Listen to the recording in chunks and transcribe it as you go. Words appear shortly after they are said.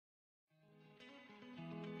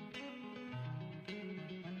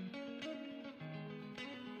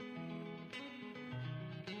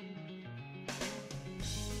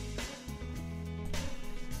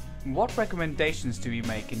What recommendations do we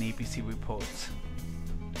make in EPC reports?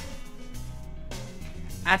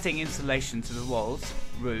 Adding insulation to the walls,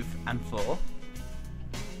 roof and floor.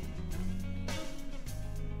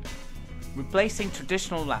 Replacing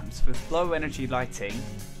traditional lamps with low energy lighting,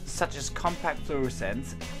 such as compact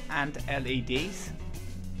fluorescents and LEDs.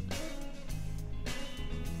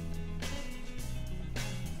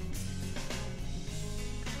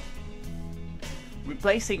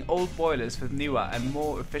 Replacing old boilers with newer and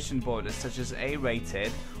more efficient boilers such as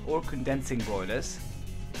A-rated or condensing boilers.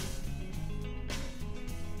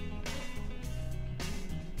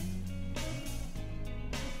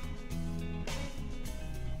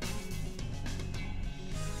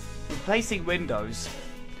 Replacing windows.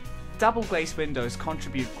 Double glazed windows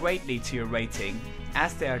contribute greatly to your rating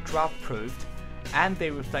as they are draught proofed and they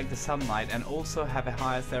reflect the sunlight and also have a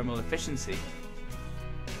higher thermal efficiency.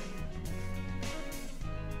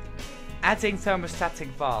 Adding thermostatic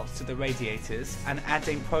valves to the radiators and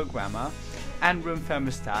adding programmer and room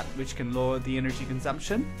thermostat, which can lower the energy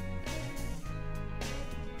consumption.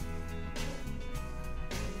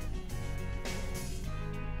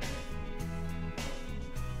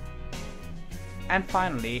 And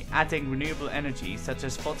finally, adding renewable energy such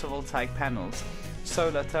as photovoltaic panels,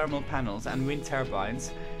 solar thermal panels and wind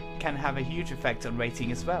turbines can have a huge effect on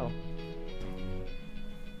rating as well.